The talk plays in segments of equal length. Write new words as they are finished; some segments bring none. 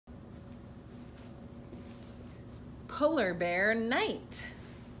Polar Bear Night.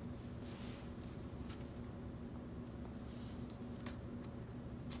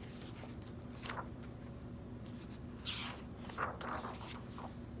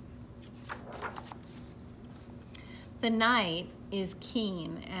 The night is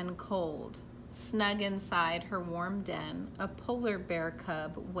keen and cold. Snug inside her warm den, a polar bear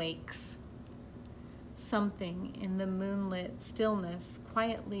cub wakes. Something in the moonlit stillness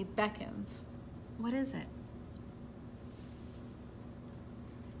quietly beckons. What is it?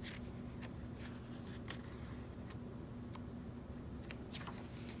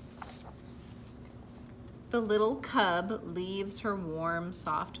 The little cub leaves her warm,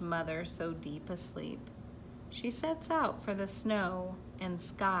 soft mother so deep asleep. She sets out for the snow and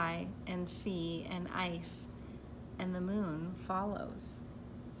sky and sea and ice, and the moon follows.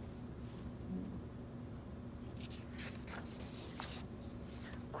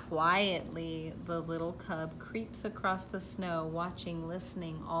 Quietly, the little cub creeps across the snow, watching,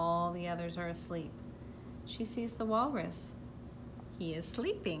 listening. All the others are asleep. She sees the walrus. He is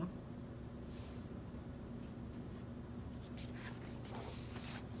sleeping.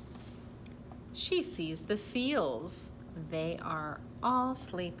 She sees the seals. They are all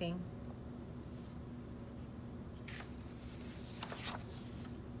sleeping.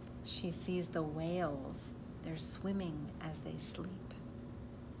 She sees the whales. They're swimming as they sleep.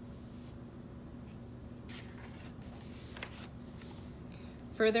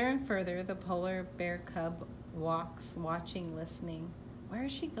 Further and further, the polar bear cub walks, watching, listening. Where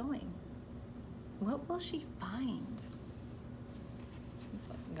is she going? What will she find? She's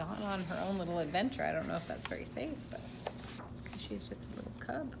like gone on her own little adventure. I don't know if that's very safe, but she's just a little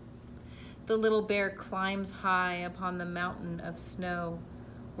cub. The little bear climbs high upon the mountain of snow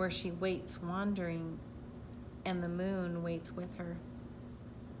where she waits, wandering, and the moon waits with her.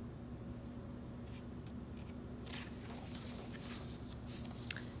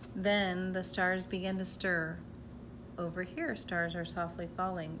 Then the stars begin to stir. Over here, stars are softly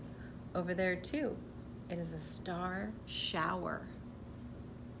falling. Over there too, it is a star shower.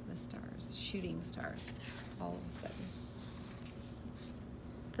 The stars, shooting stars, all of a sudden.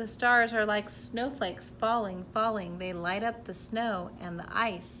 The stars are like snowflakes falling, falling. They light up the snow and the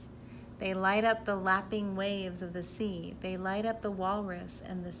ice. They light up the lapping waves of the sea. They light up the walrus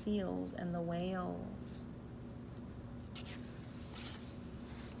and the seals and the whales.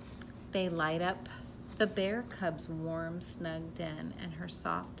 They light up the bear cub's warm, snug den and her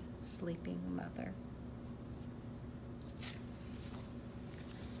soft, sleeping mother.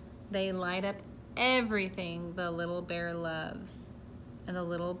 They light up everything the little bear loves, and the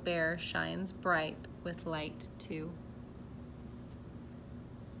little bear shines bright with light too.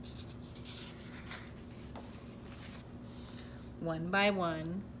 One by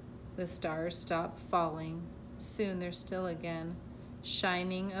one, the stars stop falling. Soon they're still again,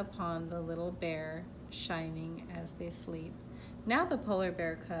 shining upon the little bear, shining as they sleep. Now the polar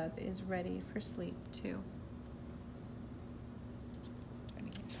bear cub is ready for sleep too. Starting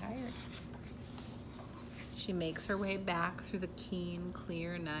to get tired. She makes her way back through the keen,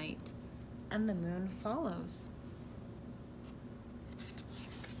 clear night, and the moon follows.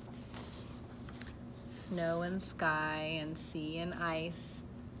 Snow and sky and sea and ice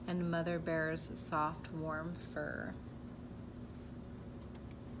and mother bear's soft, warm fur.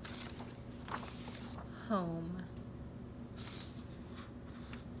 Home.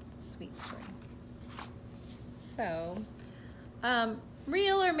 Sweet story. So,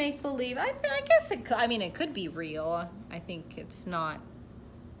 real or make-believe? I guess it could. I mean, it could be real. I think it's not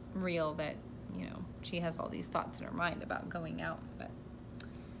real that, you know, she has all these thoughts in her mind about going out, but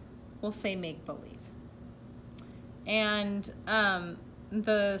we'll say make-believe. And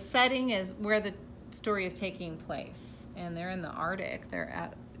the setting is where the story is taking place, and they're in the Arctic.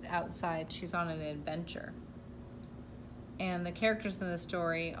 They're outside. She's on an adventure, and the characters in the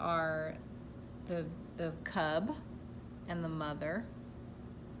story are the cub and the mother.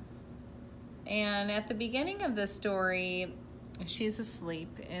 And at the beginning of the story, she's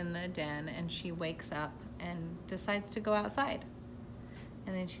asleep in the den, and she wakes up and decides to go outside.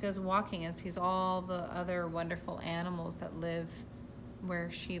 And then she goes walking and sees all the other wonderful animals that live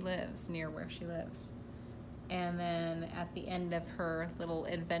where she lives, near where she lives. And then at the end of her little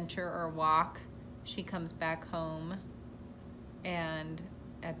adventure or walk, she comes back home, and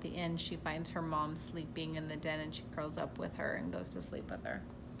at the end she finds her mom sleeping in the den, and she curls up with her and goes to sleep with her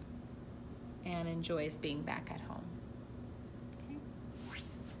and enjoys being back at home.